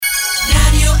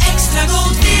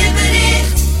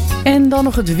En dan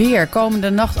nog het weer. Komende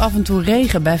nacht af en toe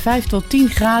regen bij 5 tot 10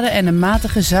 graden en een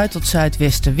matige zuid- tot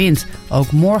zuidwestenwind.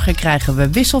 Ook morgen krijgen we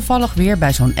wisselvallig weer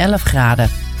bij zo'n 11 graden.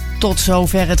 Tot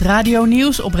zover het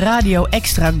radionieuws op Radio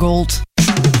Extra Gold.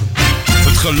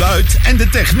 Het geluid en de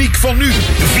techniek van nu.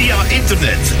 Via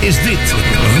internet is dit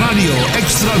Radio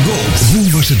Extra Gold.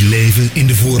 Hoe was het leven in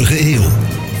de vorige eeuw?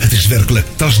 Het is werkelijk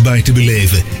tastbaar te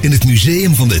beleven in het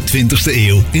museum van de 20e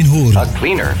eeuw in Hoorn. A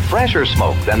cleaner, fresher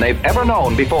smoke than they've ever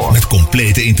known before. Met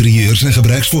complete interieurs en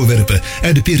gebruiksvoorwerpen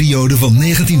uit de periode van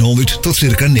 1900 tot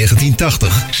circa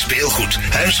 1980. Speelgoed,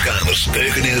 huiskamers,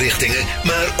 keukeninrichtingen,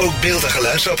 maar ook beeld- en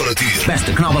geluidsapparatuur.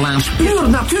 Beste knabbelaars, puur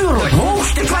natuurlijk,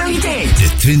 hoogste kwaliteit. De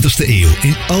 20e eeuw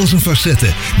in al zijn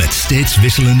facetten met steeds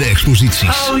wisselende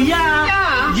exposities. Oh ja,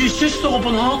 je zuster op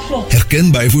een handvlot.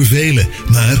 Herkenbaar voor velen,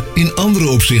 maar in andere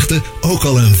opzichten ook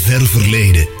al een ver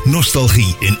verleden.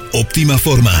 Nostalgie in optima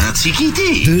forma.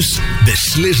 Dus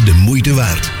beslist de moeite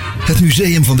waard. Het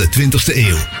museum van de 20e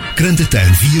eeuw.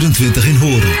 Krententuin 24 in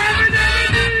Hoorn.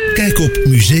 Kijk op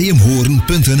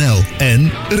museumhoorn.nl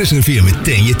en reserveer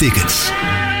meteen je tickets.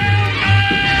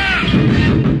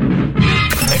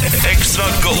 Extra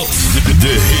Gold. De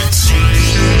hits.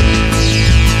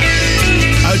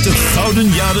 Uit de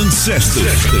gouden jaren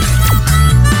 60.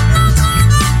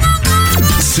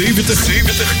 70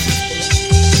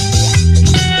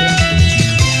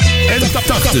 en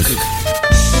 80.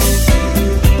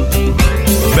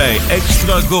 Bij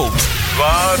Extra Gold.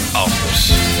 Waar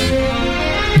anders?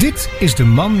 Dit is de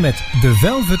man met The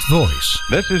Velvet Voice.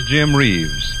 This is Jim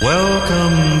Reeves.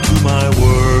 Welcome to my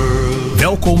world.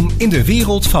 Welkom in de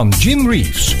wereld van Jim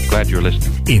Reeves. Glad you're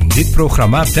listening. In dit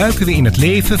programma duiken we in het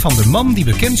leven van de man die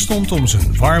bekend stond om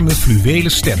zijn warme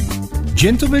fluwelen stem.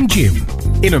 Gentleman Jim.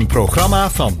 In een programma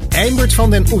van Eimert van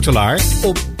den Oetelaar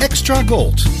op Extra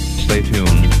Gold. Stay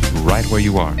tuned right where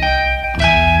you are.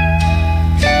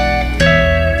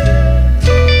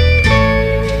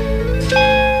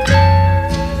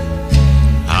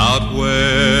 Out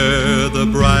where the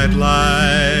bright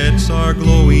lights are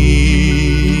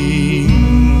glowing,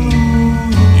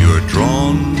 you're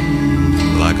drawn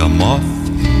like a moth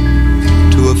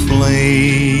to a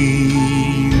flame.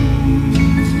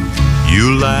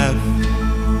 You laugh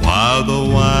while the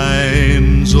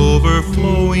wine's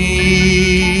overflowing,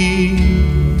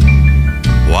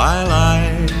 while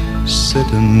I sit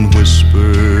and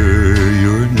whisper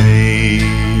your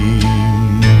name.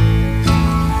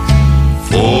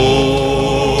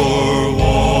 Four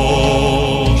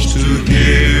walls to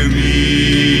hear me,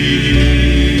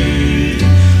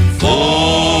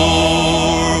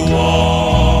 four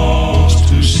walls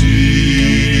to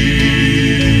see,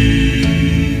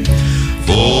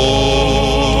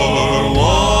 four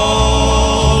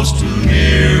walls to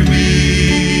hear me,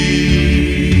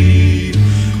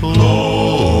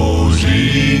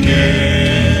 closing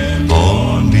in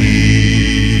on me.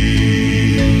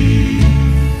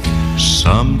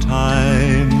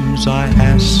 Sometimes I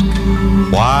ask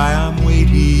why I'm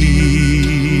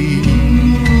waiting,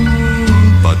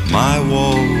 but my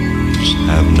walls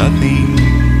have nothing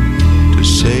to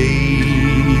say.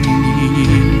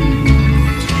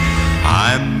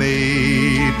 I'm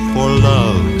made for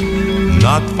love,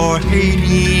 not for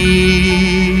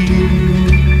hating.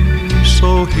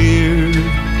 So here,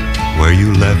 where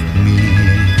you left me,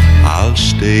 I'll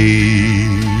stay.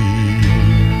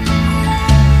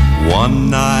 One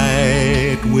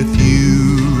night with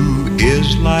you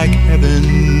is like heaven,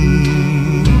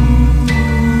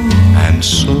 and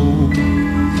so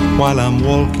while I'm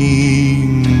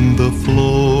walking the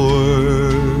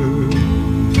floor,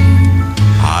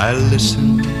 I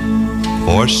listen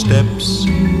for steps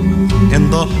in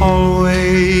the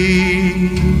hallway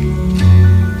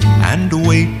and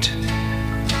wait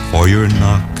for your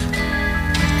knock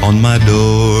on my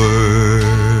door.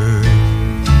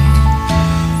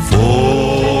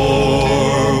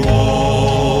 Four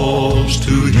walls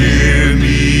to hear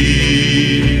me,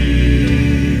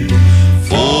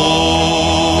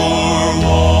 four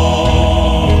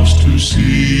walls to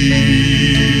see,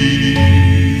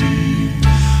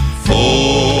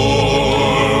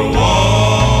 four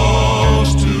walls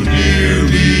to hear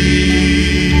me,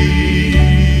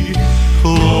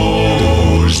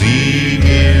 closing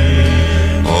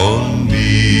in on me.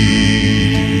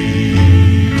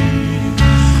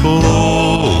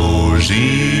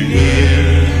 Closing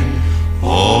in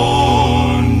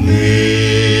on me.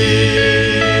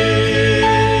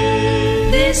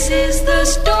 This is the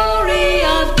story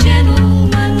of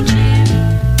Gentleman Jim.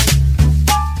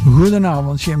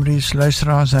 Goedenavond, Jim Reeves,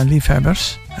 luisteraars en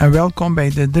liefhebbers. En welkom bij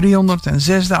de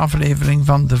 306e aflevering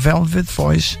van The Velvet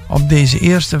Voice op deze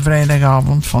eerste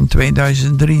vrijdagavond van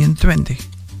 2023.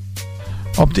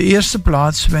 Op de eerste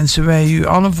plaats wensen wij u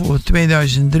allen voor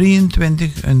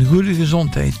 2023 een goede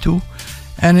gezondheid toe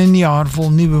en een jaar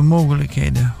vol nieuwe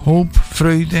mogelijkheden, hoop,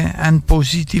 vreugde en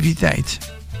positiviteit.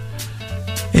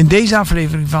 In deze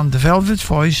aflevering van The Velvet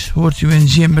Voice hoort u een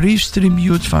Jim Reeves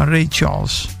tribute van Ray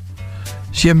Charles.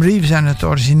 Jim Reeves en het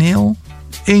origineel,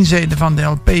 één zijde van de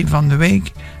LP van de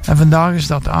week en vandaag is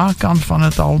dat de A-kant van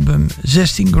het album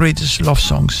 16 Greatest Love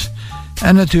Songs.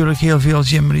 En natuurlijk heel veel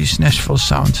Jim Reeves Nashville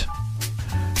Sound.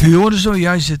 U hoorde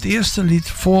zojuist het eerste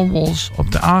lied Four Walls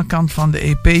op de A-kant van de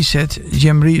EP-set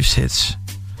Jim Reeves Hits.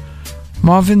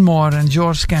 Marvin Moore en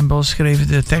George Campbell schreven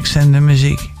de tekst en de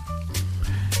muziek.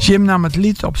 Jim nam het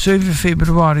lied op 7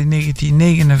 februari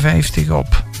 1959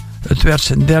 op. Het werd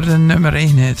zijn derde nummer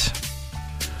 1 hit.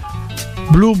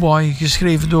 Blue Boy,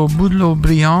 geschreven door Boudleaux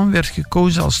Briand, werd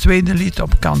gekozen als tweede lied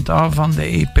op kant A van de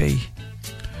EP.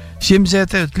 Jim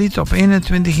zette het lied op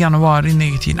 21 januari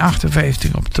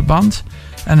 1958 op de band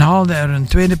en haalde er een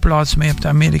tweede plaats mee op de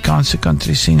Amerikaanse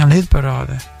country single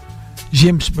hitparade.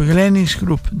 Jim's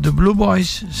begeleidingsgroep The Blue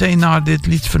Boys zijn naar dit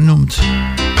lied vernoemd.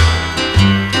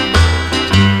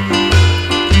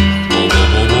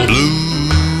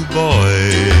 Blue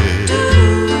boy,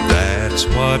 that's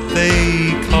what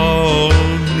they call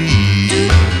me,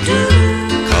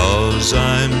 'cause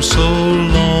I'm so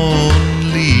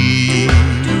lonely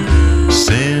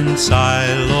since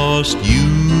I lost you.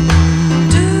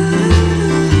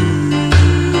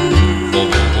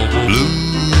 Blue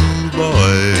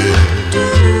boy,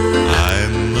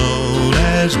 I'm known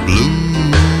as Blue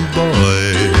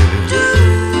Boy.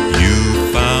 You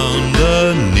found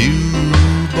a new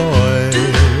boy,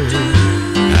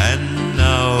 and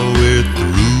now we're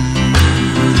through.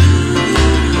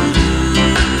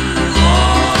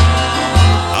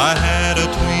 I had a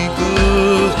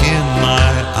twinkle in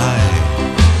my eye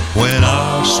when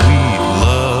our sweet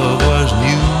love was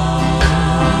new.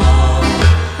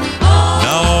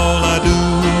 Now all I do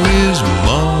is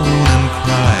moan and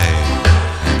cry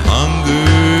and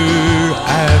hunger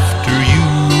after you.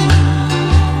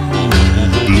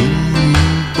 Blue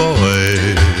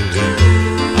boy,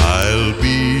 I'll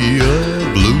be a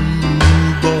blue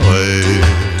boy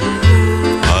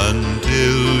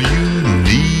until you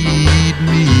need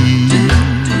me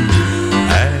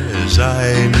as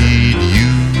I need you.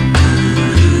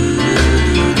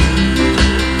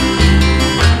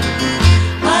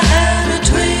 I had a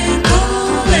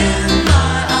twinkle in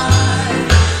my eye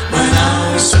when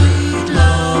our sweet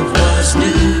love was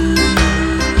new.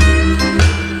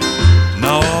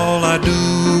 Now all I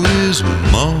do is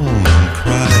moan and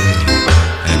cry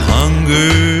and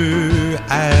hunger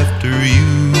after you.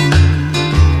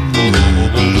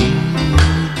 Blue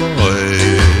boy,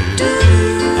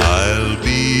 I'll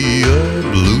be a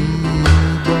blue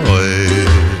boy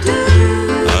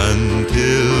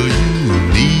until you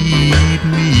need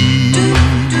me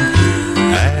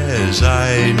as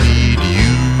I need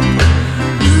you.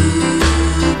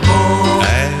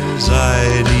 As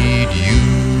I need you.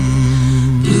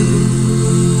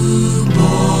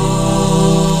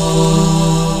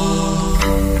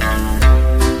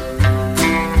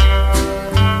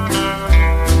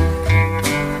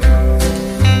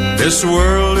 This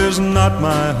world is not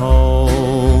my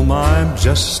home, I'm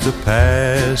just a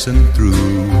passing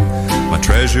through. My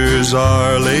treasures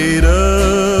are laid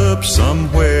up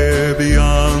somewhere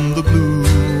beyond the blue.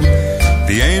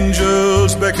 The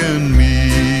angels beckon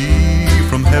me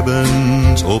from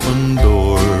heaven's open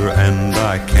door, and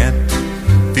I can't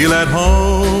feel at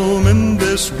home in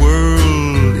this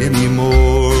world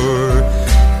anymore.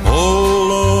 Oh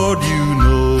Lord, you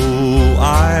know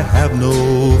I have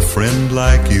no friend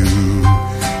like you.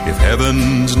 If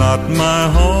heaven's not my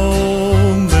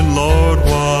home, then Lord,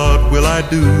 what will I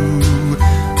do?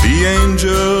 The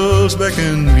angels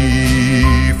beckon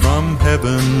me from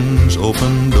heaven's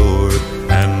open door,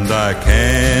 and I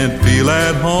can't feel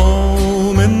at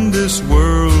home in this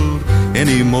world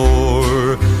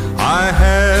anymore. I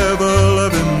have a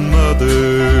loving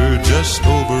mother just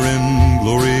over in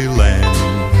glory land,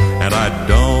 and I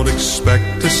don't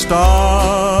expect to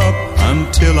stop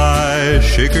until I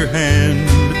shake her hand.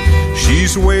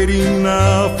 She's waiting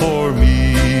now for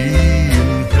me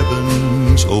in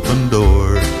heaven's open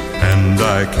door, and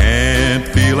I can't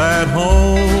feel at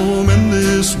home in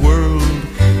this world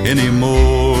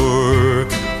anymore.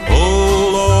 Oh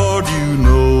Lord, you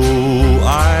know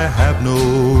I have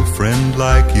no friend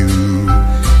like you.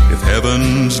 If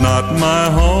heaven's not my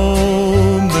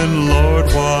home, then Lord,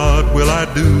 what will I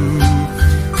do?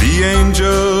 The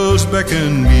angels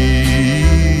beckon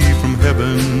me from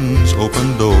heaven's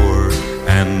open door,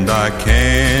 and I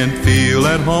can't feel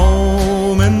at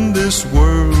home in this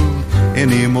world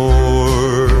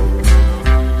anymore.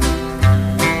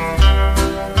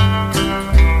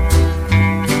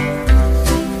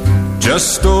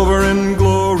 Just over in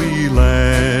glory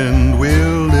land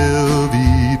we'll live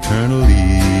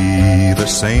eternally. The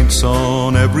saints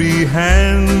on every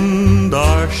hand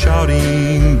are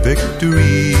shouting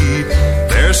victory.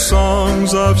 Their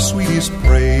songs of sweetest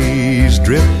praise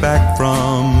drip back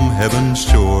from heaven's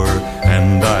shore.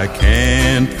 And I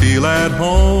can't feel at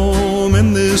home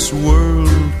in this world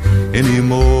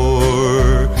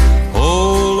anymore.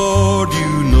 Oh Lord,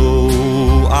 you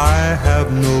know I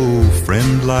have no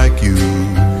friend like you.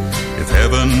 If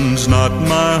heaven's not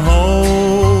my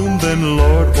home, then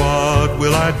Lord, what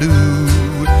will I do?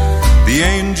 The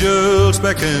angels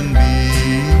beckon me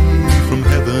from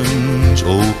heaven's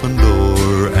open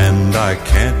door, and I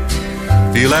can't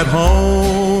feel at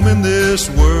home in this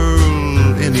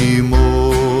world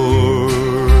anymore.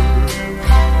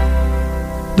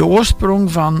 De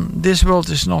oorsprong van This World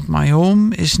Is Not My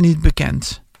Home is niet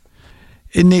bekend.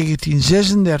 In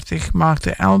 1936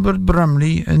 maakte Albert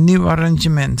Brumley een nieuw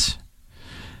arrangement.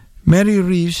 Mary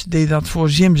Reeves deed dat voor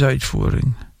Jim's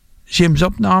uitvoering. Jim's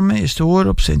opname is te horen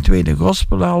op zijn tweede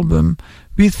gospelalbum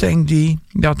We Thank Thee,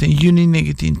 dat in juni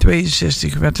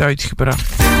 1962 werd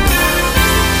uitgebracht.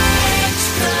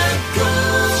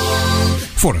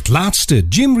 Voor het laatste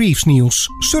Jim Reeves nieuws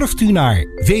surft u naar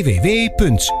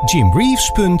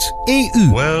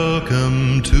www.jimreeves.eu.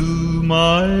 Welcome to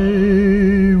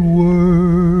my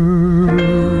world.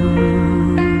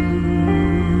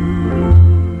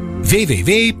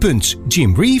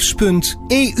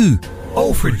 www.jimreeves.eu.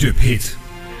 Overdubhit.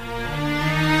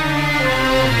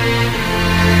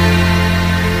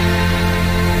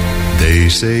 They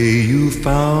say you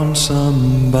found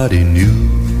somebody new,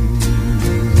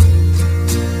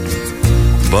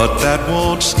 but that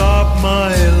won't stop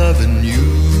my loving you.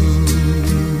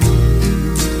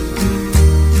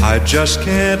 I just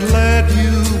can't let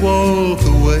you walk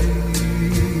away.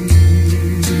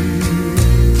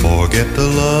 Forget the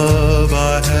love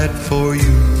I had for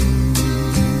you.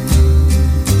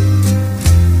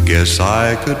 Guess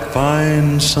I could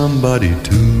find somebody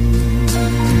too.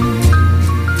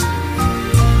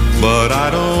 But I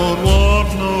don't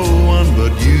want no one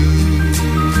but you.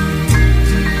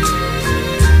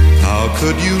 How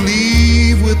could you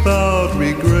leave without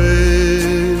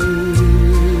regret?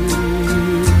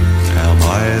 Am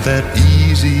I that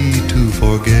easy to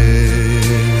forget?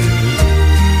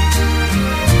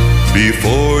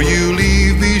 Before you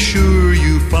leave, be sure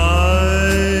you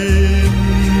find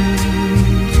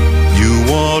you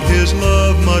want his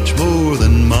love much more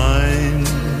than mine.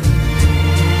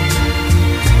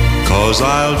 'Cause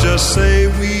I'll just say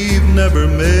we've never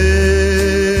met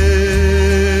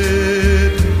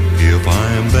if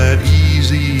I'm that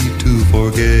easy to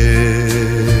forget.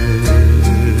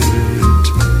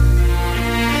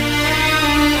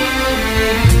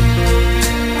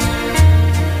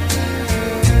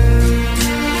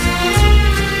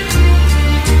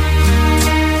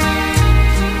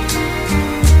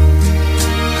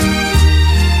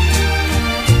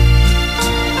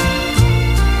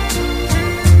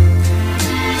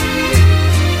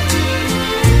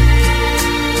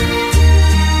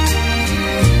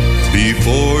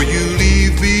 Before you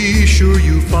leave, be sure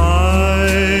you find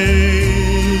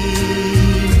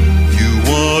you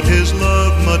want his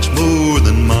love much more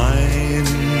than mine.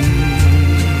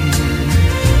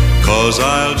 'Cause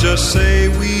I'll just say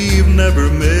we've never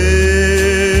met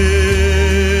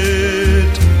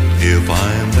if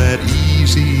I'm that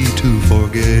easy to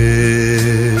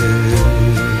forget.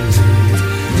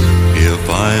 If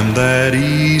I'm that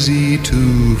easy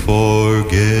to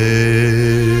forget.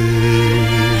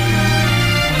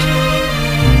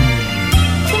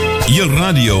 Je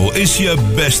radio is je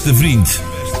beste vriend.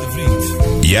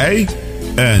 Jij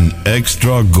en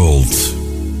Extra Gold.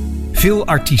 Veel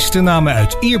artiesten namen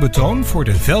uit eerbetoon voor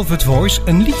de Velvet Voice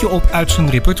een liedje op uit zijn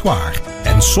repertoire.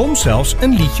 En soms zelfs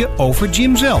een liedje over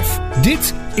Jim zelf.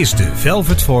 Dit is de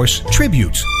Velvet Voice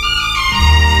Tribute.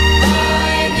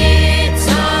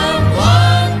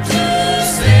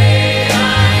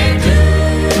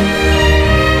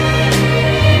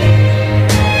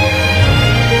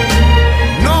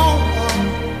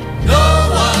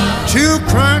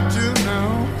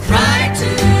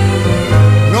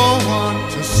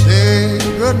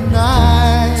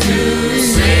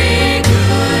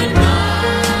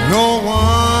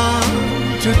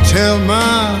 Tell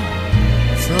my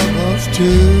troubles to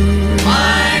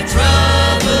my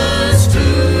troubles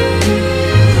too.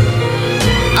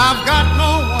 I've got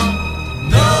no one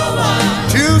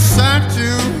to sigh to,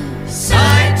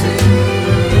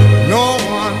 no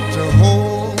one to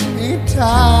hold me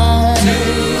tight.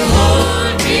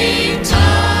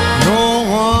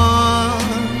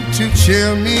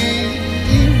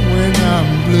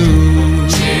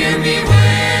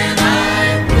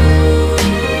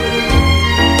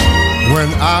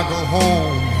 I go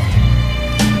home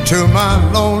to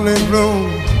my lonely room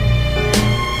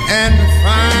and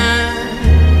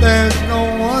find there's no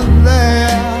one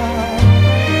there.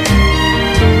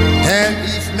 And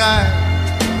each night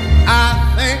I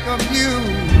think of you,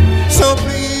 so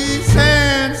please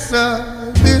answer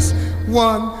this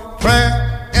one prayer.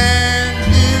 And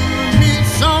you need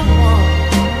someone,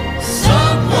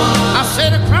 I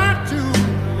said to cry to,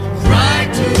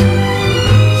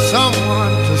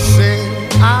 someone to say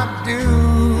I do,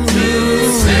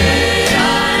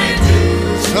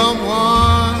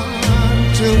 someone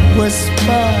to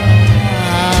whisper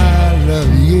I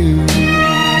love you.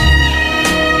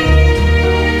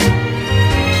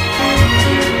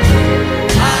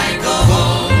 I go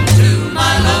home to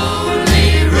my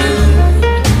lonely room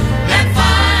and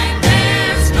find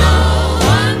there's no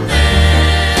one there.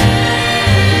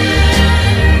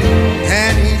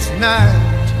 And each night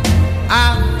I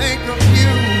think of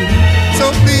you, so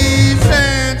please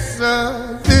answer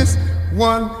this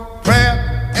one prayer.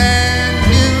 And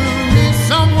you need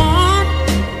someone,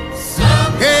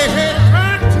 hey, hey,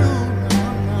 cry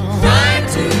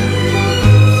to,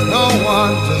 no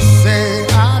one to say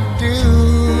I do,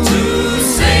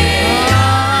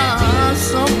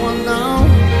 someone now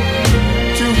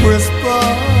to whisper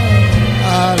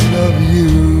I love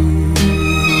you.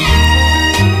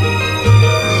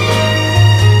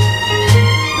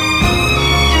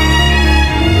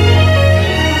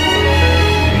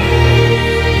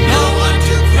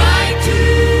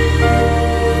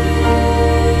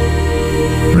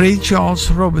 Ray Charles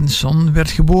Robinson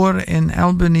werd geboren in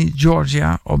Albany,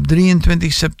 Georgia op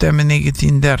 23 september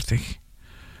 1930.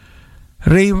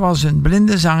 Ray was een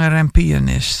blinde zanger en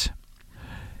pianist.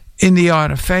 In de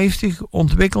jaren 50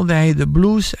 ontwikkelde hij de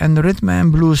blues en rhythm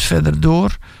and blues verder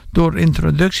door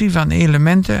introductie van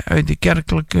elementen uit de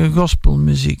kerkelijke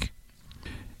gospelmuziek.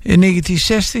 In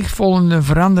 1960 volgde een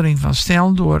verandering van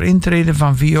stijl door intreden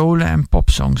van violen en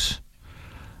popsongs.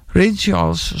 Ray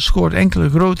Charles scoort enkele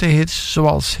grote hits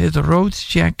zoals Hit the Road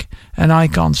Jack en I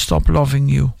Can't Stop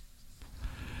Loving You.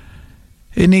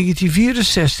 In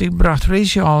 1964 bracht Ray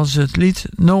Charles het lied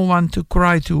No One to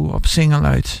Cry To op single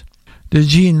uit. De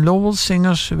Gene Lowell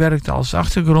Singers werkten als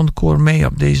achtergrondkoor mee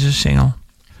op deze single.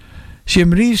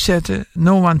 Jim Reeves zette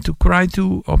No One to Cry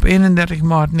To op 31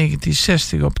 maart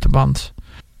 1960 op de band.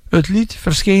 Het lied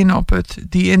verscheen op het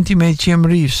The Intimate Jim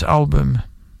Reeves album.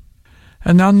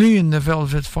 En dan nu in de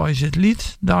Velvet Voice het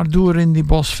lied Daardoor in die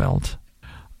Bosveld.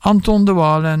 Anton de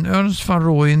Waal en Ernst van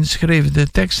Rooyen schreven de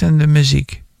tekst en de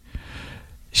muziek.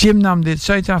 Jim nam dit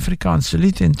Zuid-Afrikaanse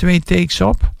lied in 2 takes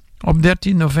op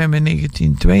 13 november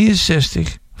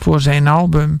 1962 voor zijn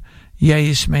album Jij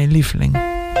is mijn lieveling.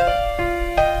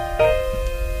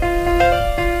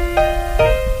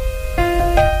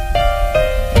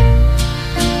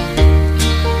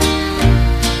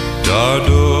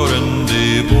 Daardoor in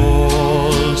die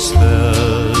Bosveld,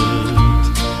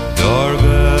 daar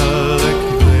wil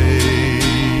ik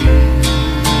wezen.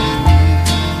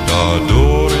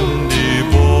 Daardoor in die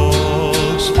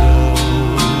Bosveld,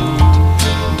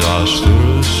 das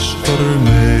rust voor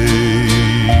mij.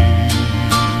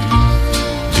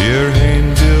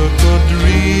 Hierheen wil ik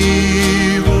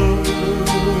driven,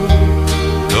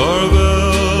 daar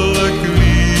wil ik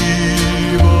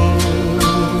lieven.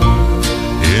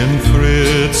 In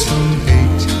vrede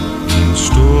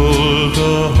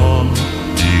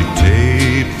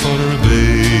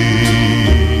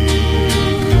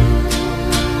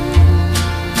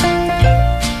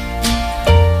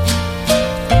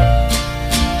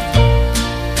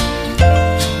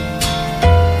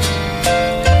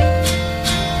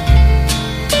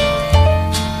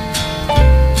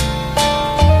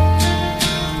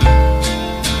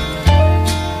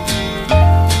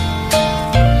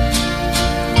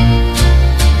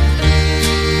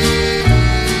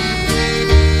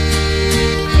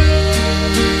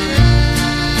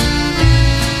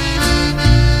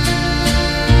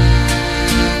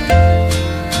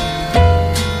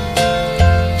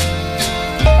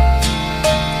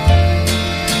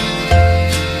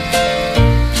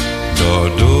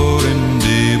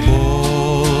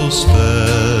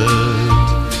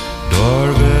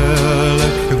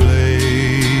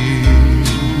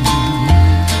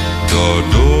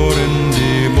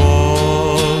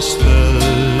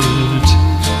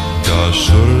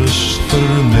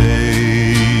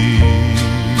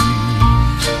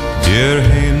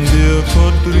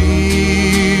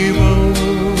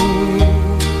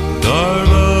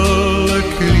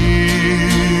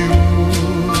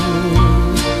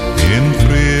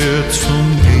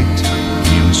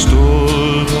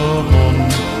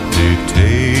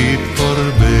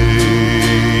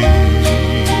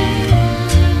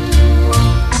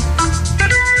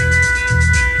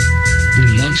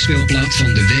afspeelplaat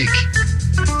van de week.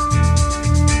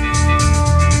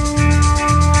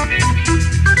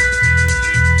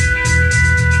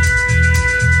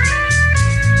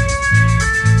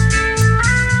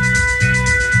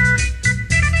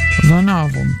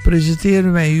 Vanavond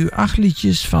presenteren wij u 8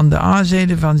 liedjes van de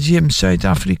A-zijde van Jim's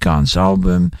Zuid-Afrikaans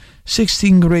album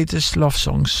 16 Greatest Love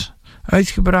Songs.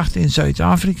 Uitgebracht in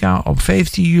Zuid-Afrika op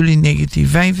 15 juli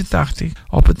 1985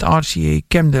 op het RCA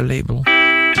Camden label.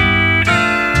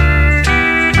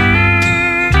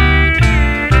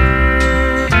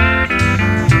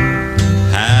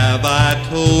 Have I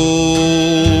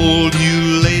told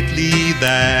you lately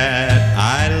that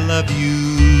I love you?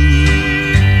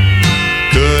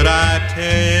 Could I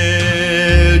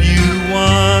tell you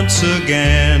once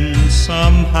again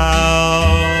somehow?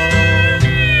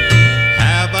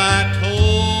 Have I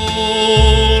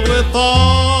told with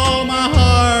all my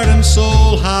heart and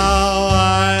soul how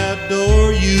I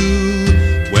adore you?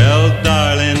 Well,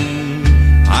 darling,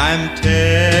 I'm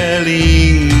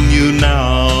telling you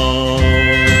now.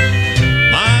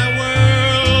 My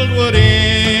world would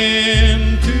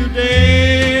end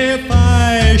today if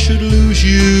I should lose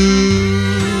you.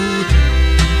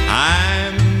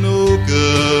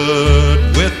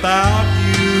 Without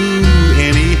you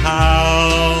anyhow,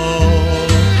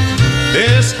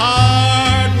 this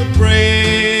heart would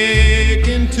break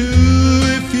in two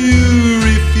if you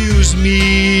refuse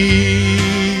me.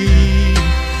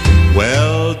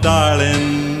 Well,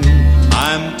 darling,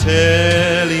 I'm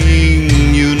telling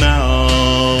you now.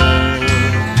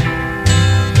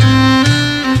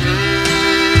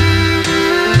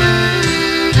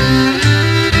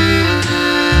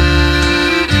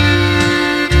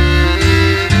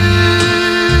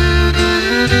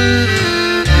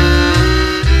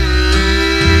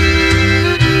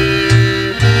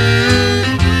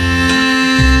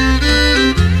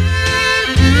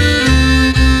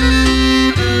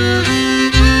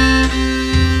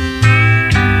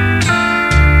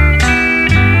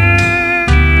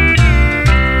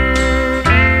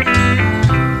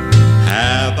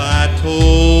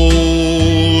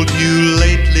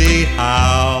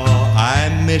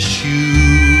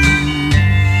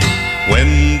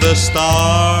 The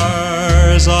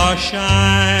stars are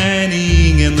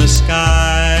shining in the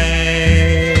sky.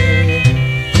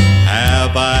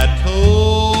 Have I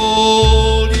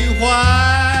told you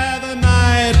why the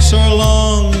nights are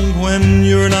long when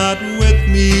you're not with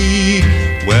me?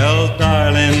 Well,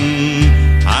 darling,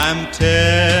 I'm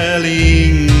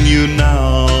telling you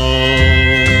now.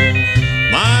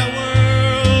 My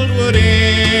world would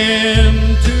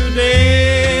end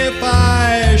today if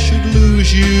I should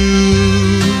lose you.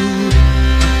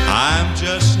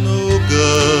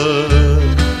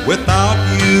 Without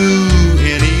you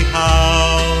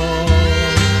anyhow,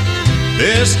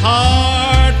 this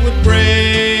heart would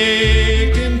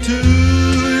break in two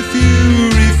if you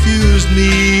refuse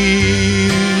me.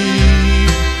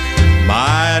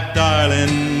 My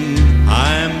darling,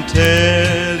 I'm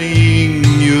telling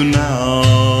you now.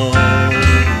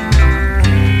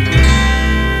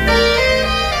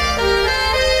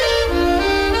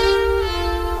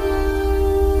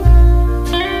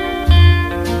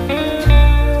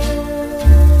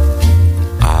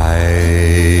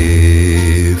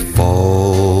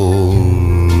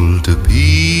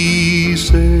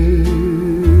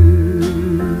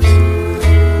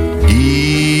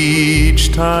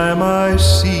 Time I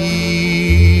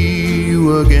see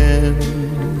you again,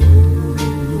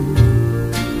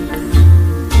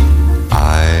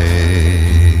 I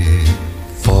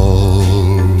fall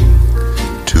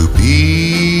to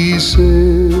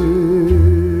pieces.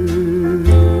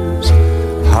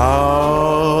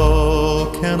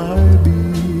 How can I be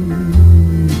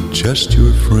just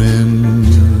your friend?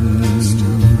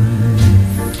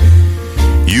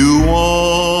 You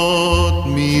want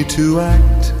me to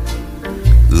act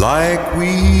like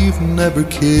we've never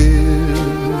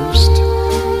kissed.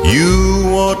 You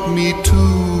want me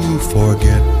to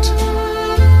forget,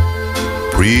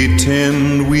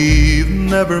 pretend we've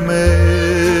never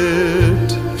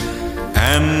met.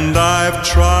 And I've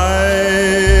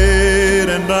tried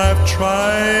and I've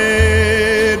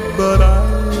tried, but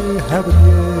I haven't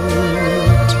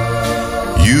yet.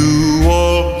 You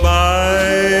walk by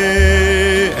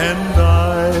and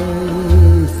I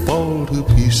fall to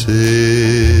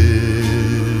pieces.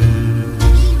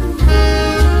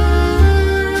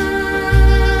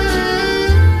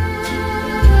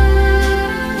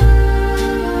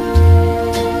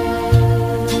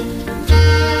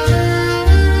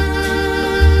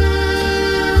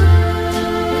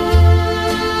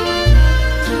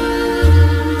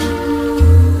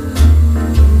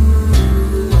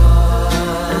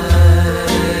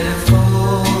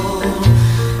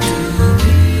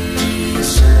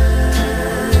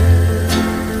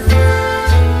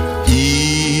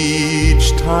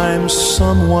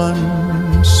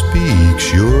 someone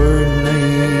speaks your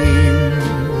name.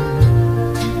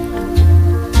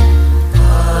 I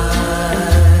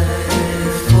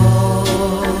fall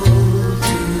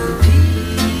to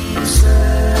pieces.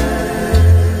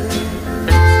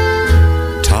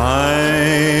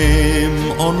 Time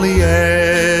only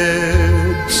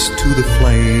adds to the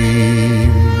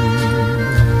flame.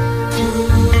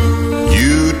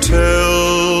 You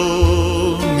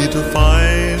tell me to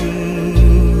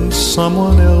find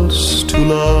someone else to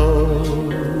love,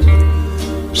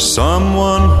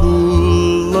 someone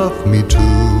who'll love me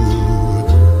too,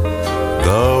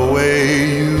 the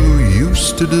way you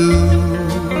used to do.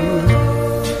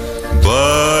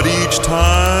 But each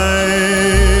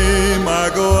time I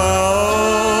go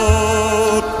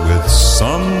out with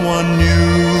someone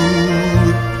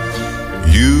new,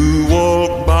 you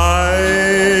walk by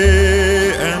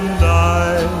and I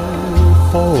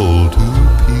fall to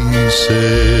pieces.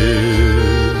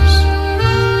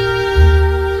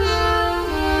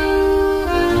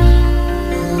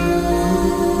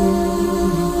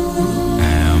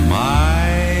 Am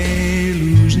I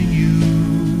losing you?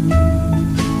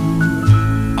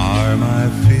 Are my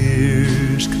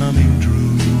fears coming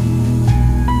true?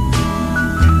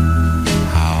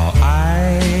 How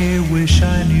I wish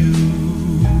I knew.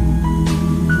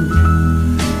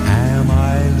 Am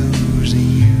I losing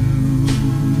you?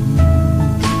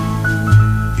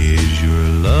 Is your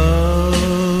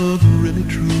love really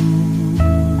true?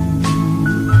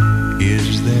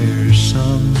 Is there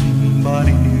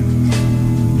somebody new?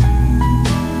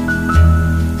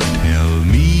 Tell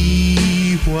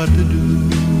me what to do.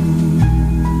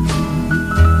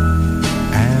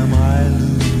 Am I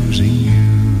losing you?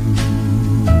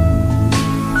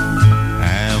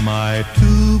 Am I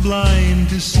too blind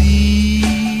to see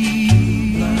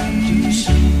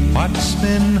what's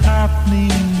been happening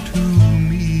to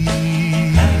me?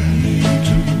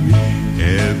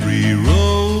 Every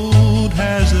road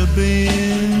has a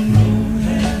bend.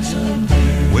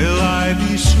 Will I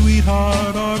be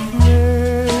sweetheart or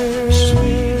friend?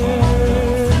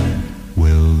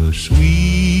 Will the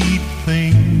sweet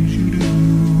things you do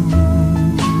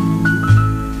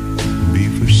be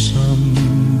for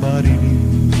somebody new?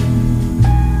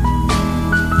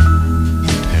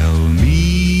 Tell me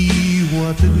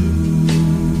what to do.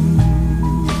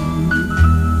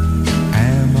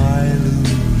 Am I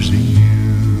losing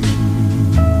you?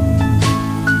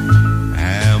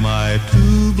 Am I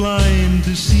too blind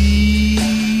to see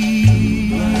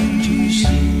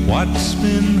what's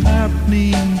been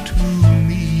happening to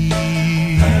me?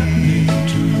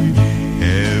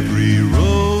 Every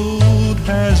road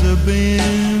has a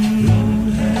bend.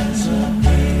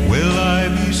 Will I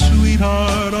be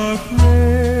sweetheart or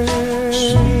friend?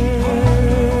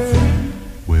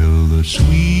 Will the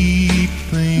sweet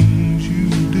things you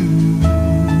do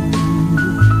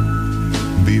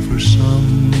be for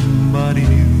somebody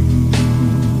new?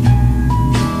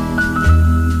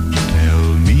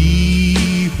 Tell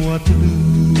me what to do.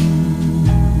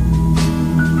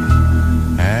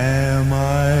 Am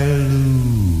I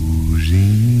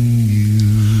losing you?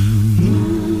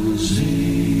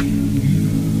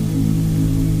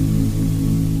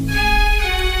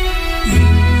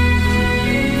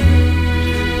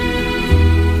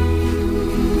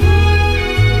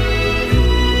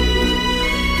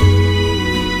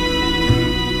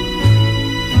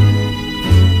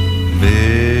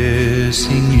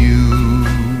 Missing you,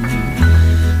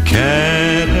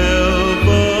 can't help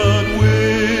but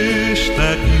wish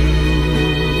that you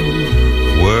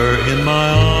were in my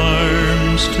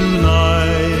arms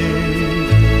tonight,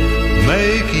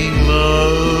 making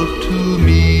love to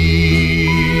me.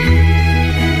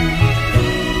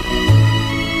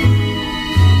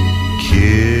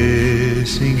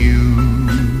 Kissing you,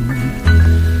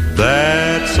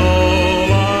 that's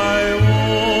all I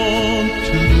want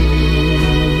to do.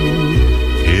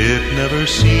 It never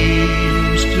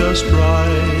seems just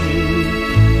right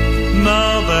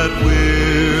now that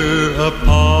we're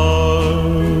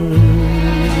apart.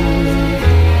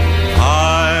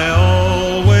 I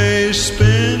always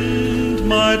spend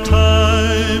my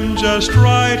time just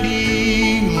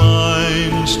writing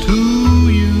lines to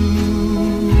you.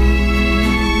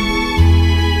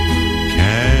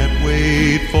 Can't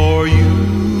wait for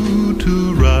you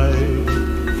to write,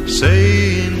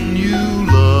 saying you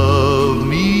love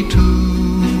me too.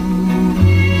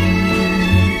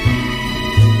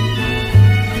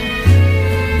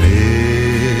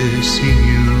 Missing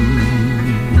you,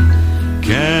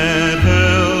 can't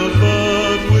help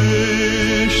but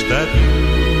wish that you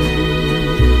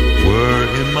were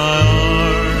in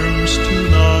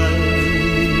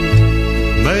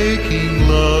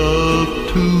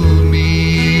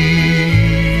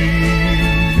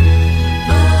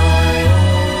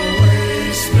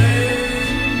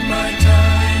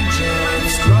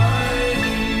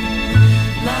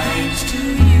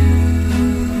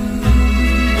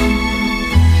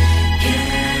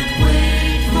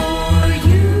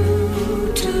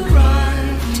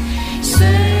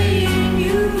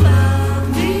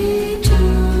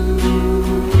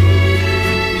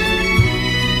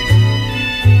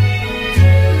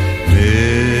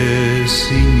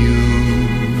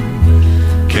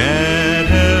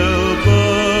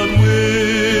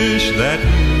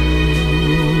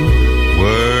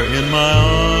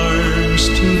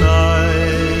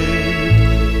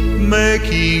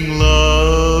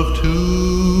love to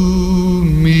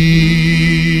me.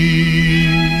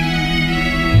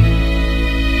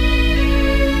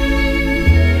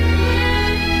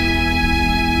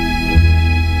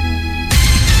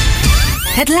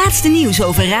 Het laatste nieuws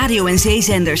over radio- en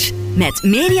zeezenders. Met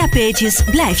Mediapages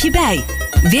blijf je bij.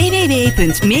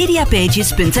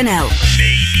 www.mediapages.nl.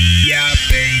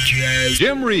 Mediapages.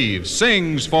 Jim Reeves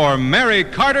sings for Mary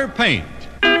Carter Paint.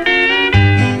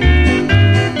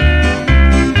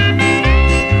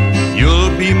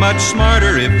 You'll be much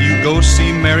smarter if you go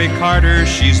see Mary Carter.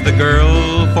 She's the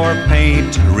girl for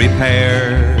paint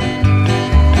repair.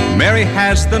 Mary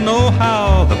has the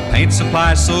know-how, the paint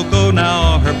supply, so go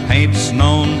now. Her paint's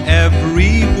known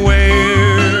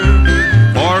everywhere.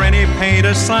 For any paint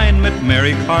assignment,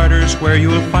 Mary Carter's where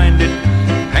you'll find it.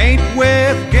 Paint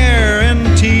with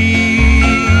guarantee.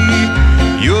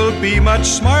 You'll be much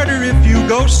smarter if you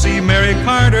go see Mary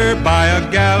Carter. Buy a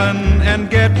gallon and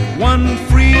get one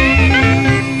free.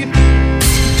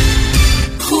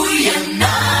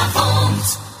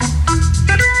 Goedenavond.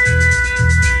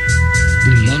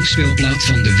 De langspeelplaat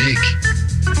van de week.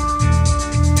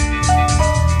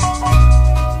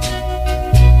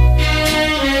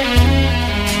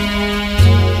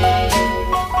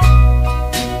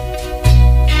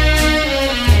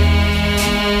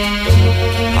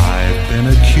 I've been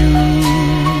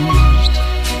accused,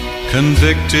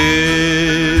 convicted,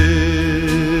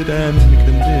 and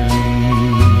condemned.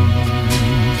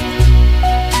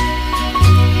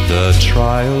 The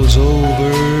trial's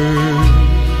over,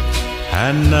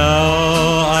 and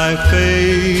now I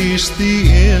face the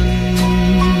end.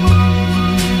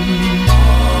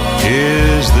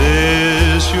 Is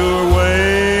this your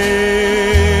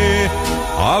way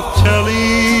of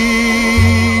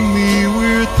telling me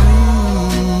we're through?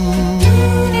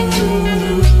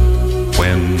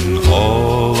 When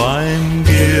all I'm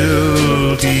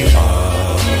guilty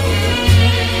of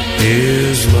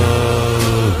is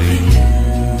loving you.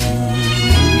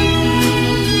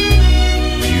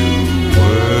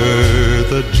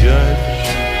 The judge,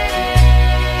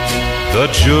 the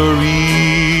jury,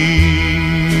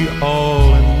 all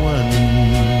in one.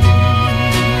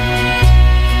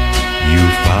 You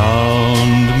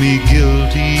found me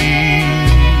guilty,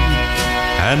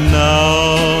 and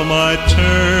now my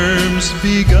term's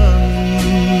begun.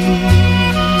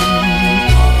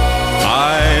 I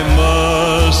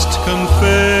must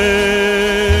confess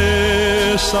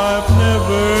I've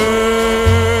never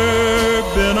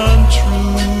been untrue.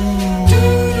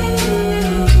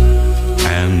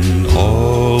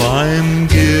 I'm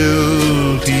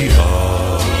guilty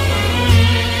of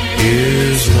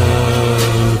is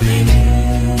loving you.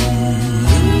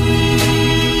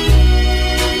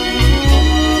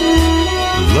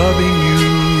 Loving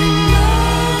you.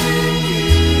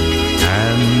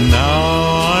 And now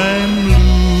I'm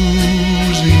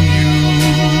losing you.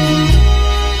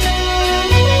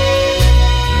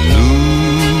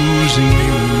 Losing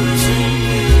you.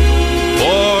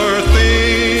 For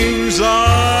things I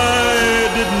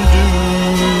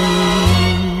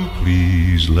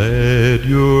let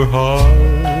your heart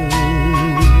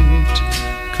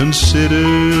consider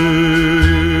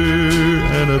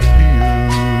an appeal.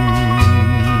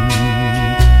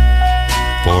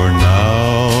 For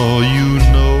now you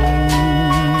know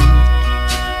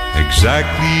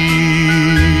exactly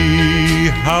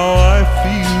how I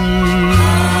feel.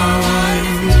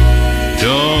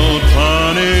 Don't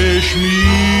punish me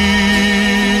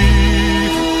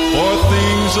for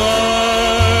things I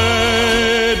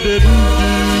didn't do.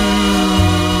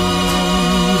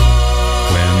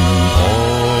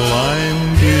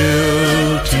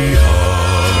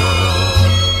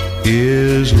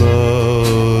 Is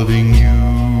loving you.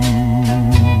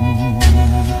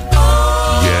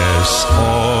 Yes,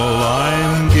 all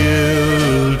I'm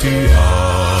guilty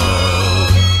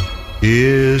of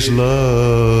is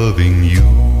loving you.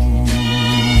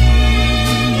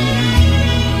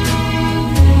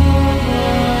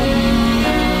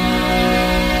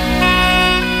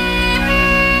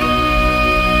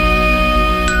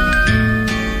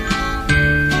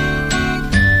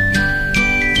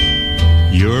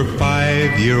 Your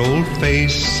 5-year-old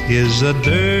face is a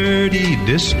dirty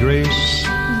disgrace.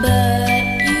 But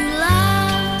you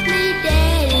love me,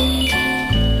 Daddy.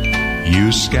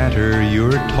 You scatter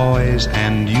your toys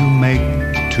and you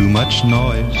make too much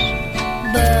noise.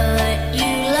 But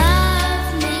you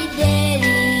love me,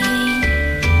 Daddy.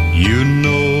 You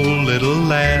know, little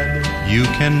lad, you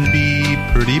can be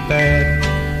pretty bad.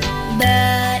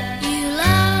 But you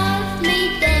love me,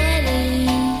 Daddy.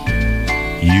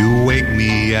 You wake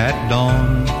me at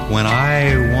dawn when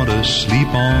I want to sleep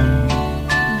on.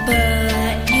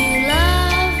 But you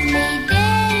love me,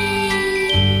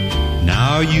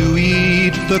 you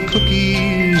eat the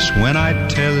cookies when I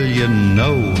tell you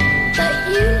no. But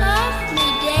you love me,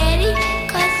 Daddy,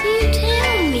 'cause you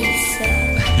tell me so.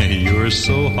 You're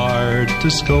so hard to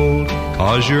scold,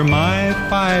 'cause you're my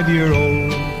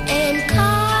 5-year-old. And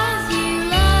 'cause you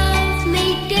love me,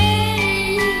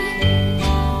 Daddy.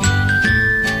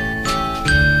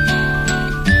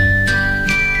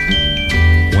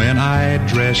 When I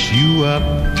dress you up,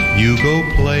 you go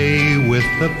play with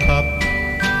the pup.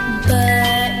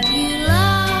 But you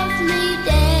love me,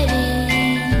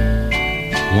 Daddy.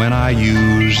 When I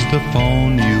use the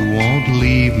phone, you won't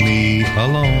leave me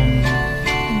alone.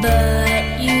 But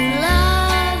you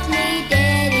love me,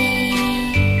 Daddy.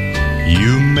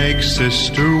 You make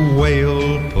Sister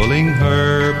wail, pulling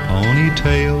her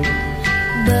ponytail.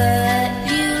 But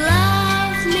you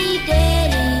love me,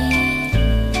 Daddy.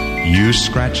 You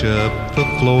scratch up the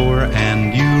floor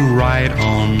and you write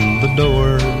on the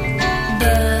door.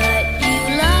 But you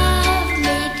love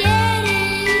me, Daddy.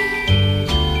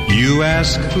 You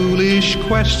ask foolish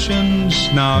questions,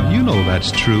 now you know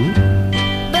that's true.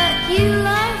 But you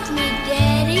love me,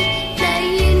 Daddy, now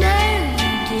you know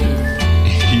you do.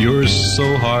 You're so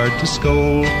hard to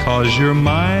scold, 'cause you're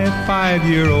my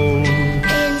 5-year-old.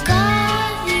 And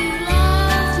 'cause you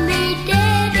love me,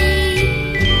 Daddy.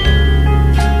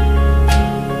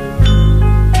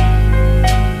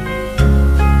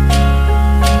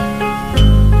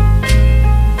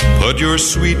 Put your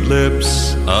sweet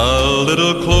lips a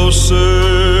little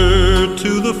closer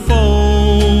to the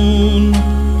phone.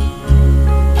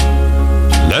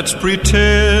 Let's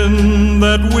pretend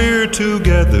that we're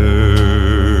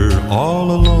together all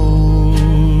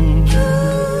alone.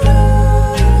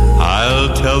 I'll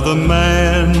tell the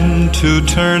man to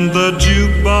turn the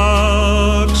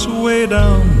jukebox way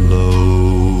down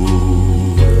low.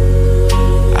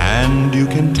 And you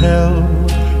can tell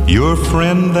your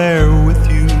friend there with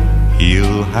you,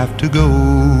 he'll have to go.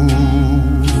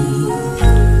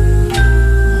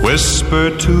 Whisper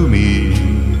to me,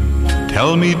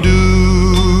 tell me, do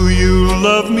you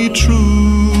love me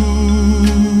true?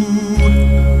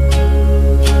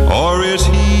 Or is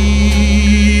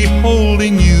he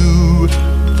holding you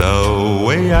the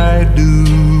way I do?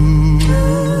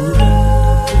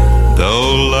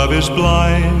 Though love is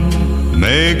blind,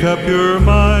 make up your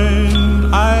mind,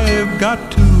 I've got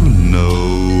to know.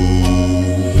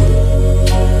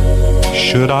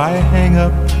 Should I hang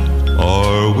up,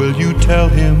 or will you tell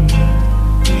him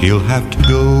he'll have to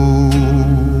go?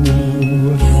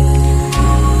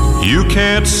 You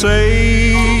can't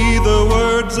say the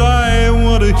words I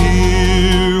want to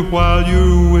hear while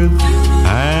you're with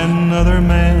another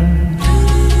man.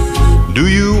 Do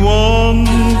you want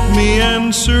me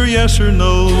answer yes or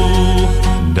no?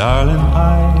 Darling,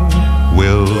 I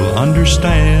will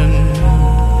understand.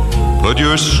 Put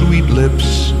your sweet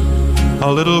lips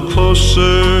a little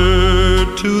closer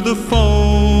to the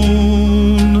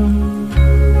phone.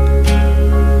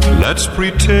 Let's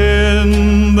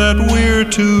pretend that we're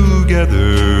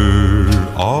together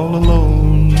all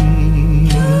alone.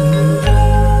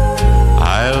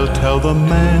 I'll tell the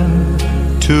man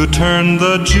to turn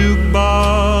the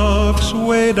jukebox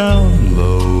way down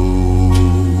low.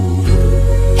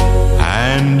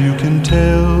 And you can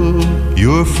tell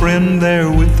your friend there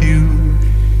with you,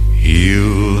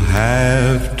 he'll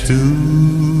have to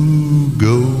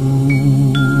go.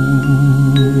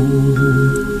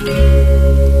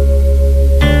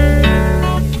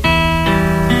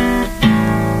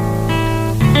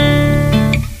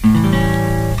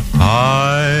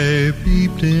 I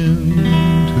peeped in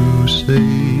to say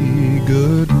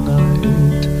good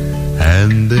night,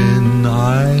 and then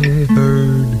I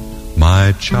heard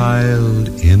my child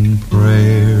in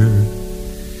prayer.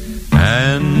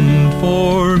 And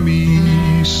for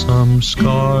me some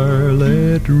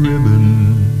scarlet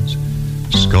ribbons,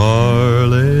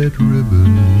 scarlet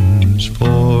ribbons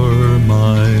for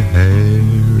my hair.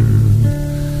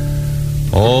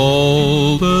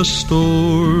 All the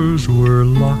stores were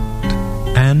locked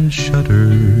and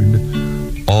shuttered,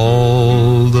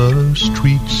 all the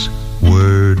streets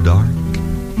were dark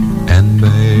and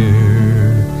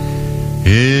bare.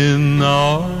 In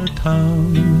our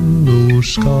town, no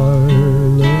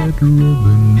scarlet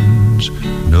ribbons,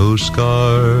 no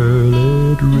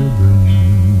scarlet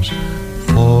ribbons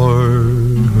for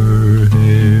her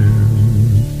hair.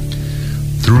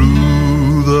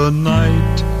 Through the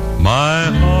night, my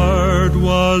heart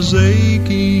was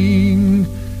aching.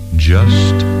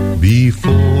 Just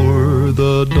before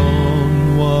the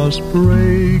dawn was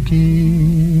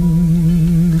breaking,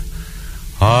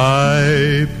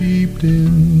 I peeped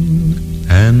in,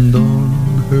 and on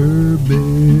her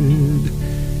bed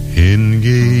in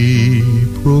gay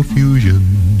profusion,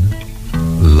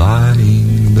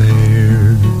 lying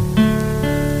there.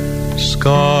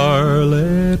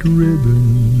 Scarlet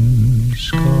ribbons,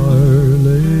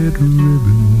 scarlet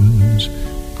ribbons,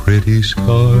 pretty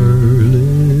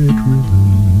scarlet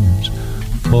ribbons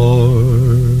for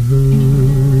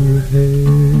her hair.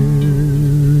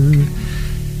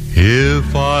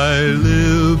 If I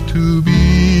live to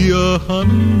be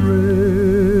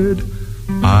 100,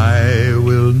 I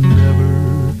will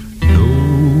never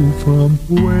know from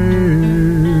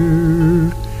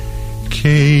where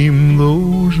came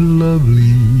those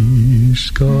lovely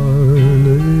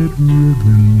scarlet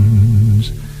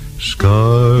ribbons,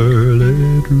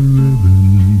 scarlet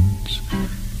ribbons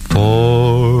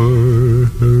for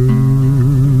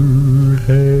her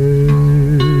hair.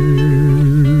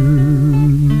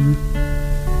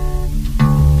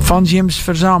 Van Jim's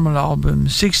verzamelalbum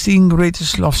 16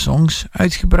 Greatest Love Songs,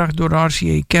 uitgebracht door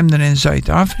RCA Camden in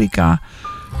Zuid-Afrika,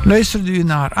 luisterde u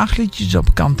naar 8 liedjes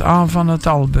op kant A van het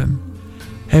album.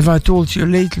 Have I Told You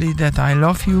Lately That I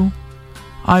Love You,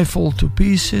 I Fall to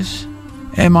Pieces,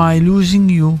 Am I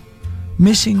Losing You,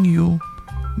 Missing You,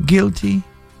 Guilty,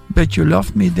 But You Love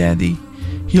Me Daddy,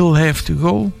 He'll Have to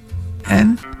Go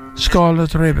en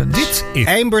Scarlet Ribbons. Dit is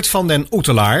Eimert van den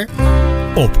Oetelaar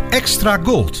op Extra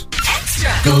Gold.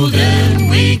 Golden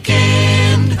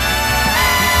Weekend.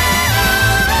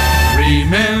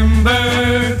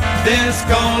 Remember this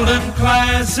golden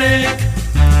classic.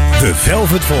 The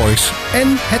Velvet Voice en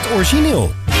het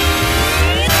origineel.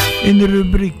 In de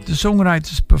rubriek The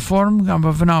Songwriters Perform gaan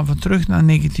we vanavond terug naar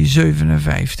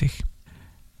 1957.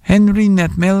 Henry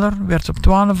Ned Miller werd op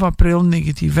 12 april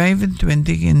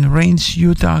 1925 in Rains,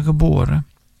 Utah geboren.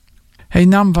 Hij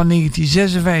nam van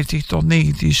 1956 tot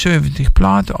 1970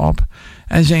 platen op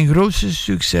en zijn grootste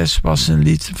succes was zijn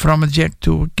lied From a Jack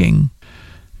to a King.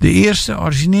 De eerste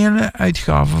originele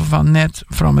uitgave van Ned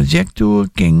From a Jack to a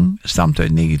King stamt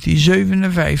uit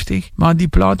 1957, maar die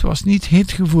plaat was niet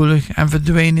hitgevoelig en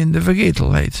verdween in de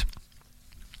vergetelheid.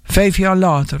 5 jaar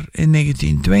later, in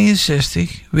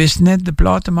 1962, wist Ned de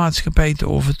platenmaatschappij te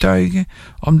overtuigen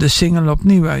om de single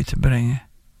opnieuw uit te brengen.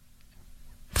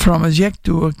 From a Jack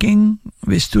to a King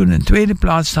wist toen een tweede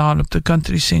plaats te halen op de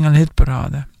country single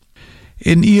hitparade.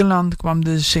 In Ierland kwam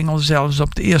de single zelfs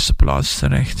op de eerste plaats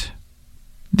terecht.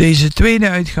 Deze tweede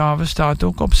uitgave staat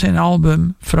ook op zijn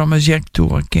album From a Jack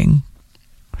to a King.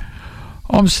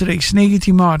 Omstreeks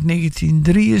 19 maart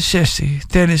 1963,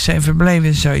 tijdens zijn verblijf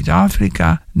in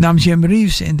Zuid-Afrika, nam Jim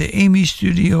Reeves in de EMI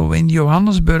Studio in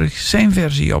Johannesburg zijn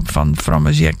versie op van From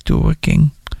a Jack to a King.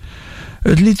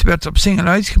 Het lied werd op single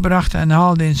uitgebracht en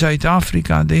haalde in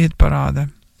Zuid-Afrika de hitparade.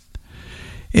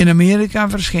 In Amerika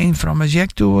verscheen From a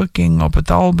Jack to a King op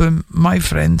het album My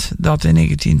Friend, dat in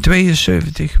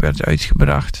 1972 werd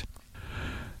uitgebracht.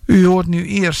 U hoort nu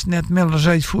eerst Ned Miller's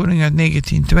uitvoering uit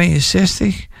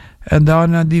 1962 en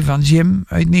daarna die van Jim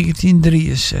uit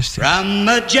 1963. From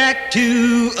a Jack to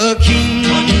a King,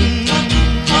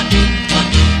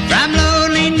 from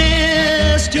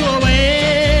loneliness to a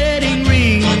wedding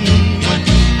ring, I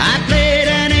played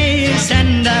an ace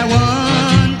and I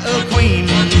won a queen,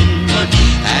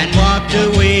 and walked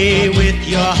away with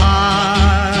your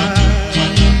heart.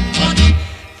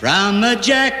 From a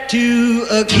Jack to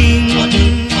a King,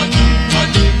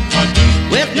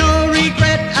 with no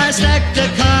regret I stacked the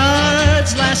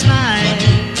cards last night,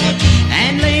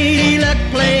 and Lady Luck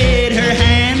played her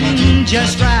hand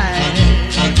just right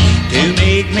to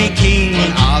make me king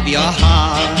of your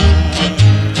heart.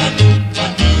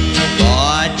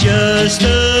 For just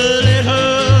a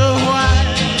little while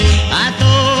I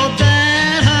thought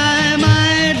that I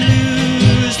might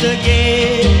lose the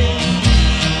game,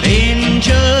 then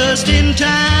just in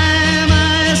time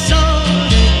I saw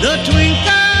the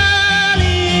twinkle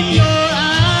in your eye.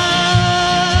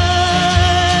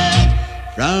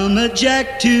 From a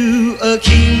Jack to a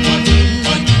King,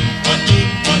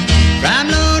 from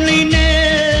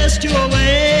loneliness to a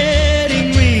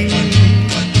wedding ring,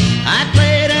 I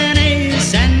played an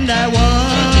ace and I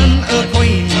won a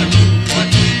queen.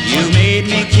 You made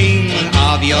me king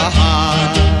of your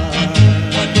heart.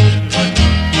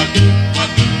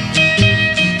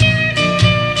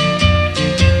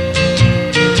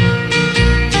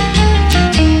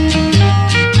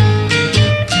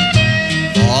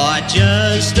 For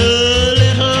just a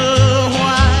little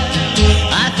while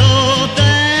I thought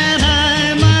that I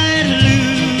might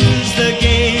lose the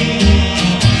game,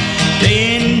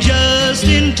 then just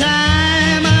in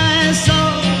time I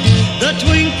saw the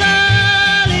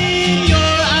twinkle in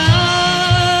your eye.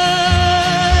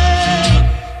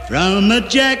 From a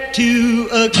Jack to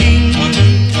a King,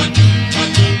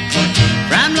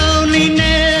 from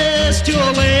loneliness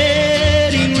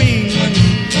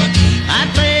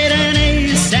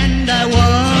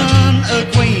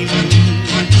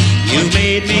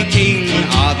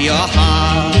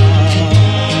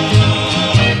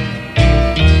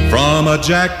a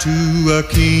jack to a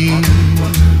king,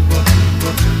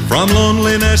 from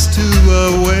loneliness to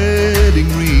a wedding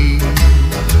ring.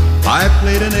 I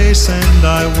played an ace and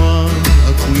I won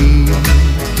a queen,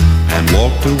 and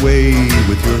walked away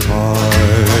with your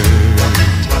heart.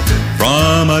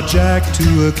 From a jack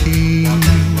to a king,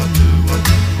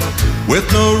 with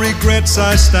no regrets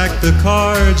I stacked the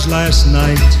cards last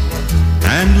night,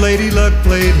 and Lady Luck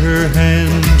played her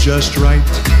hand just right,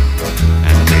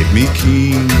 and made me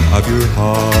king of your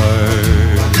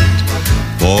heart.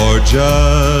 For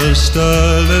just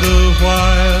a little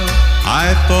while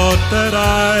I thought that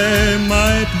I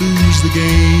might lose the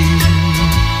game.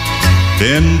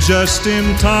 Then just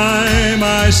in time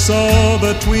I saw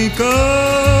the twinkle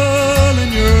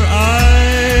in your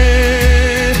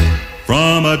eye.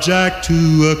 From a jack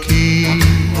to a king,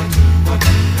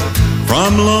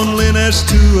 from loneliness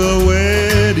to a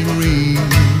wedding ring,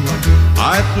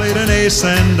 I played an ace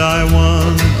and I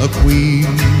won a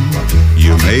queen.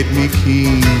 You made me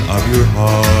king of your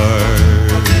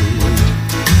heart.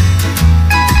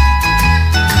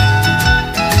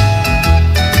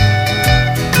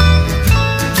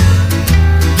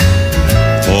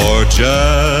 For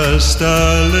just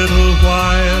a little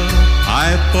while I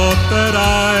thought that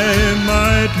I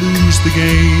might lose the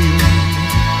game.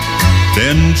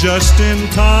 Then just in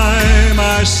time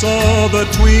I saw the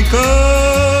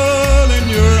twinkle in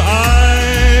your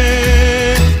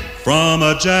eye. From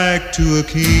a jack to a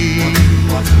king,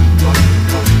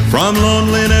 from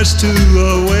loneliness to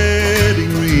a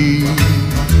wedding ring,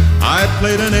 I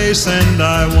played an ace and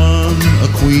I won a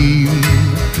queen.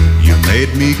 You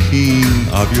made me king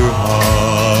of your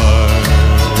heart.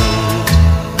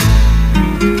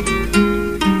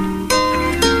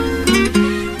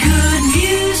 Good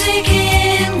music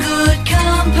in good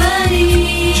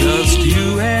company, just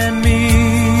you and me.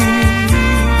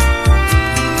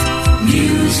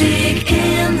 Music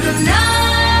in the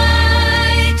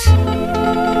night.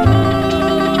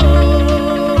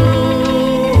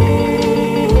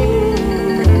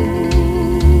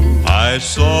 I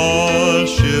saw a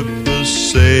ship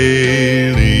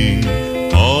sailing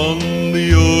on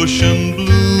the ocean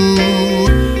blue.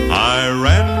 I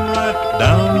ran right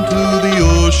down to the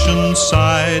ocean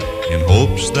side in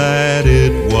hopes that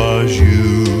it was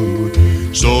you.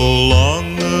 So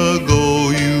long ago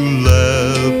you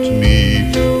left me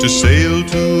to sail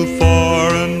to a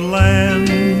foreign land,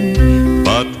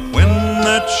 but when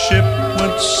that ship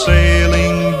went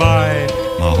sailing by,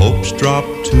 my hopes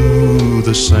dropped to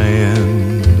the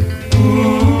sand.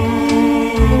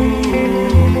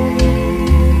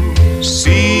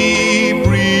 Sea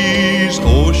breeze,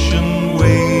 ocean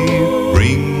wave,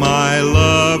 bring my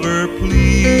lover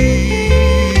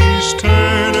please.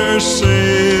 Turn her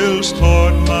sails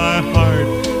toward my heart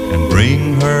and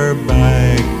bring her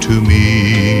back to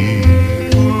me.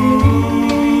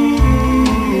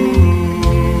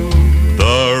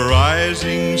 The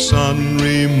rising sun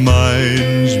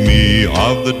reminds me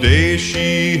of the day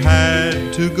she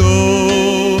had to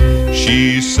go.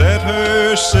 She set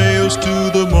her sails to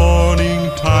the morning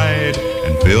tide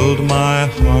and filled my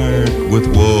heart with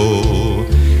woe.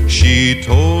 She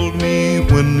told me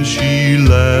when she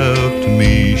left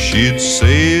me she'd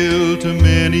sail to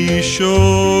many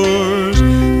shores,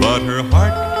 but her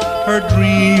heart, her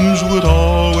dreams would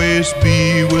always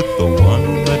be with the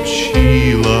one that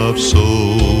she loved so.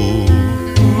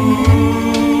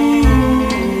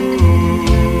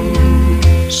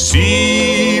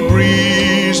 Sea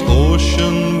breeze,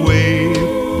 ocean wave,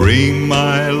 bring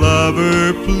my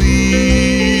lover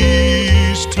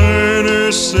please. Turn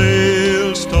her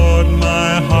sails toward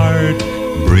my heart,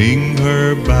 bring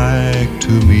her back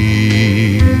to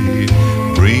me.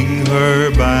 Bring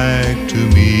her back to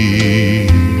me.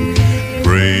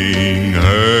 Bring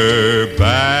her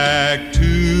back to me.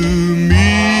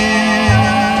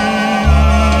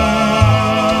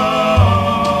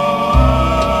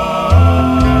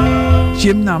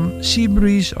 Jim nam Sea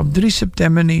Breeze op 3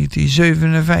 september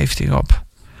 1957 op.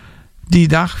 Die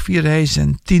dag vierde hij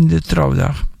zijn 10e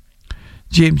trouwdag.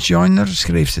 James Joyner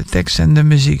schreef de tekst en de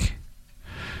muziek.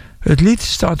 Het lied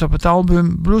staat op het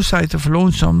album Blue Side of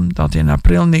Lonesome dat in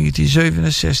april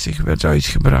 1967 werd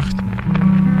uitgebracht.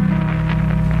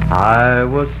 I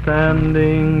was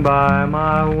standing by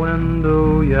my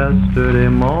window yesterday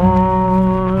morning,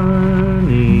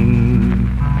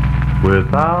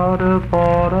 without a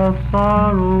thought of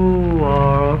sorrow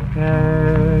or of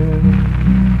care,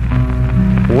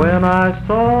 when I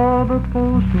saw the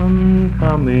postman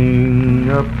coming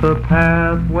up the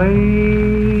pathway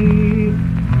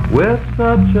with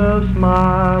such a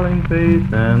smiling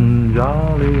face and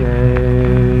jolly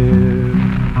air.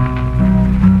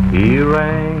 He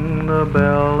rang rang the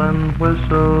bell and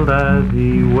whistled as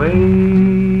he waited.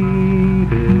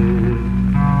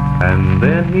 And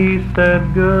then he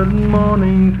said, good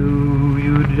morning to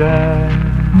you, Jack.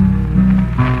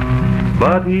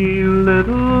 But he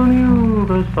little knew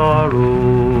the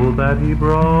sorrow that he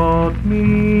brought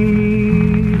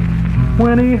me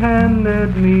when he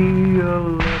handed me a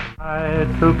letter. I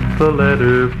took the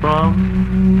letter from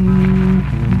him.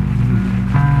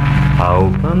 I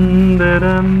opened it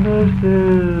and this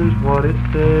is what it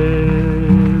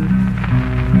says.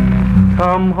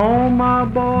 Come home, my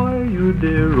boy, you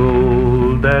dear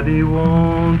old daddy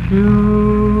wants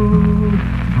you.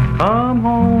 Come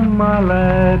home, my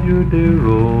lad, your dear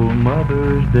old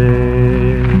mother's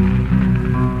dead.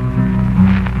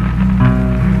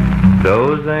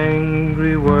 Those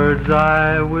angry words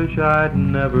I wish I'd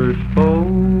never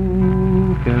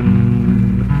spoken.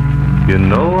 You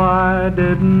know I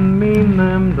didn't mean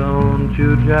them, don't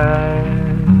you, Jack?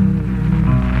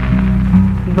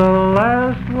 The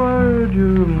last word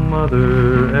your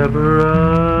mother ever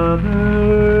uttered.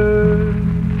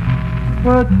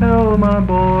 But tell my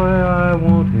boy I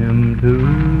want him to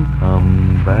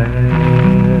come back.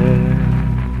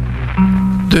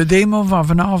 De demo van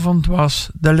vanavond was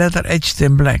The Letter Etched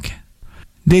in Black.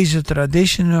 Deze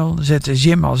traditional zette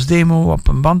Jim als demo op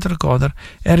een bandrecorder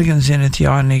ergens in het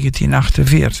jaar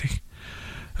 1948.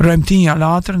 Ruim 10 jaar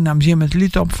later nam Jim het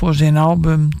lied op voor zijn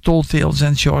album Tall Tales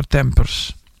and Short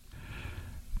Tempers.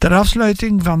 Ter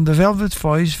afsluiting van The Velvet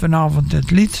Voice vanavond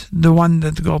het lied The One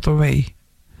That Got Away.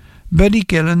 Buddy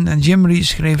Killen en Jim Reeves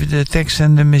schreven de tekst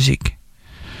en de muziek.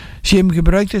 Jim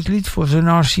gebruikt het lied voor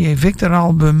zijn RCA Victor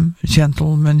album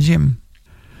Gentleman Jim.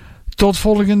 Tot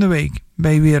volgende week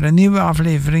bij weer een nieuwe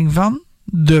aflevering van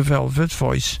The Velvet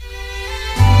Voice.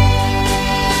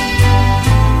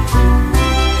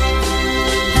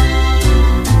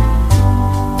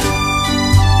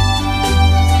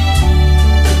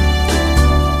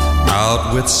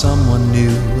 Out with someone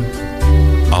new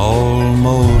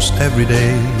almost every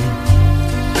day.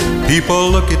 People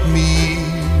look at me,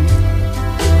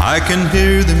 I can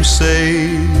hear them say,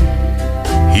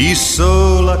 he's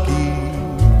so lucky,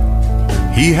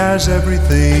 he has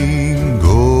everything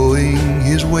going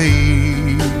his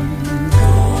way.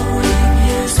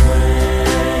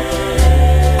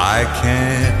 I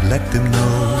can't let them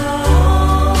know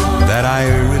that I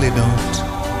really don't.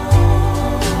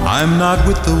 I'm not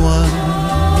with the one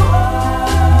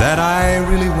that I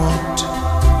really want,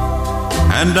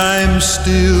 and I'm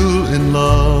still in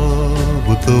love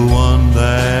with the one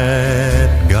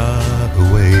that got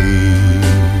away.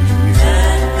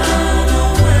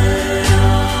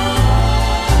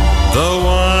 The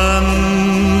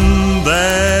one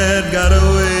that got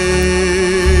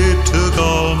away took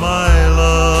all my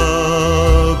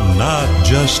love, not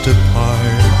just a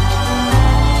part.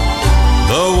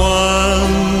 The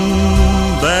one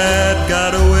that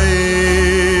got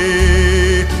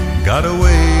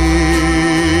away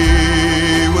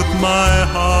with my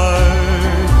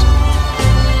heart.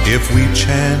 If we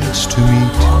chance to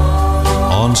meet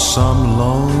on some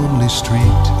lonely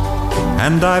street,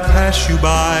 and I pass you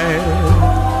by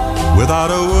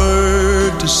without a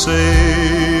word to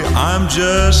say, I'm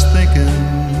just thinking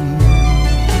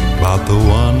about the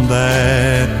one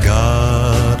that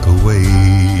got away.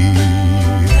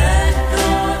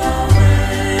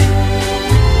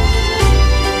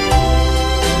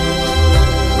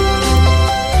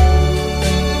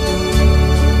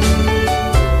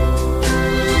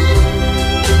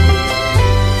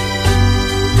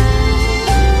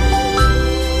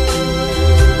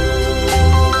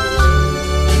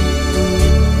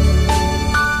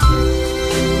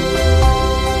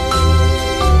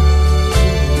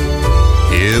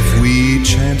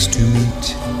 Chance to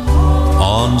meet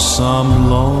on some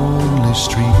lonely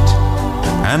street,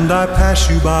 and I pass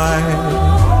you by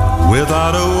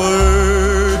without a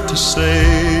word to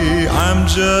say, I'm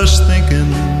just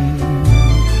thinking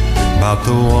about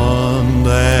the one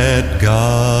that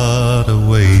got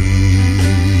away.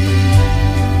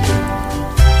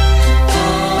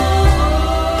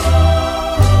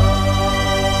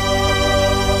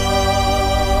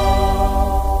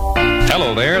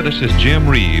 Hello there, this is Jim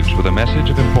Reeves with a message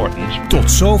of importance.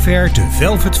 Tot zover de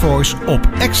Velvet Voice op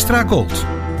Extra Gold.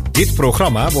 Dit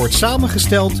programma wordt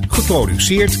samengesteld,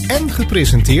 geproduceerd en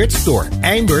gepresenteerd door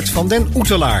Eimert van den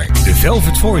Oetelaar. De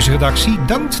Velvet Voice redactie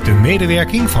dankt de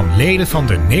medewerking van leden van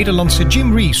de Nederlandse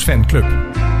Jim Reeves fanclub.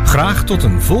 Graag tot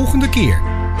een volgende keer.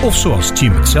 Of zoals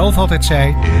Jim het zelf altijd zei: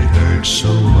 It hurts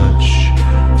so much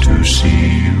to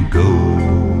see you go.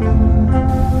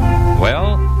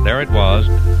 Well, there it was.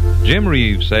 Jim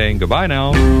Reeves saying goodbye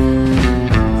now.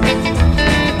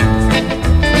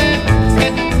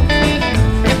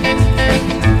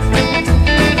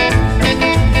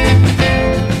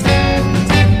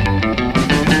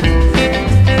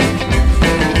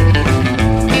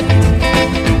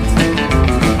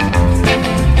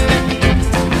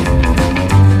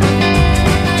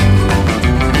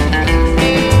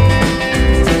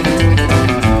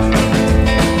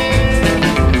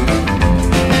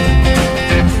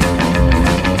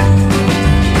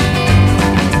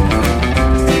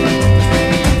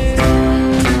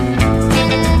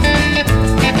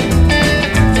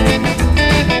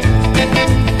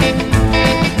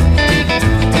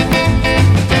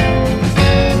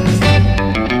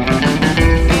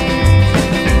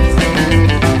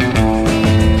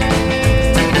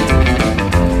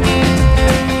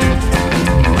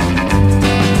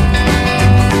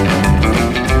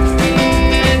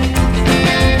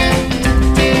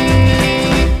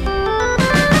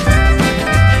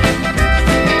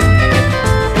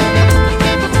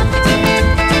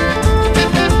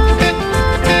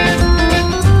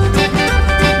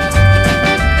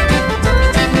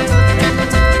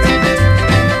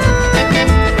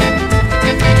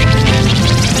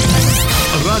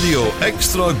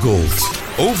 Gold.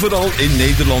 Overal in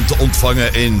Nederland te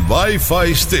ontvangen in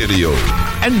wifi stereo.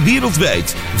 En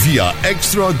wereldwijd via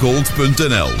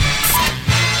extragold.nl.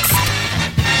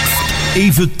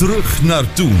 Even terug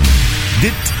naar toen.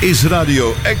 Dit is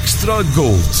Radio Extra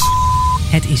Gold.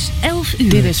 Het is 11 uur.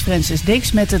 Dit is Francis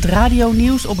Dix met het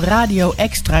radionieuws op Radio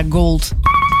Extra Gold.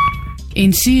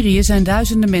 In Syrië zijn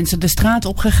duizenden mensen de straat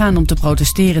opgegaan om te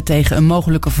protesteren tegen een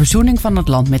mogelijke verzoening van het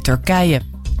land met Turkije.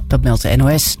 Dat meldt de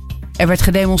NOS. Er werd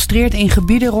gedemonstreerd in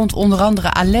gebieden rond onder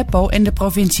andere Aleppo en de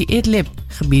provincie Idlib.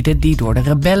 Gebieden die door de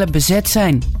rebellen bezet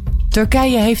zijn.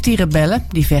 Turkije heeft die rebellen,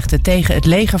 die vechten tegen het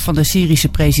leger van de Syrische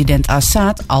president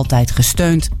Assad, altijd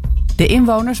gesteund. De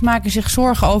inwoners maken zich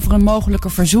zorgen over een mogelijke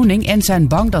verzoening en zijn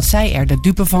bang dat zij er de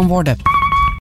dupe van worden.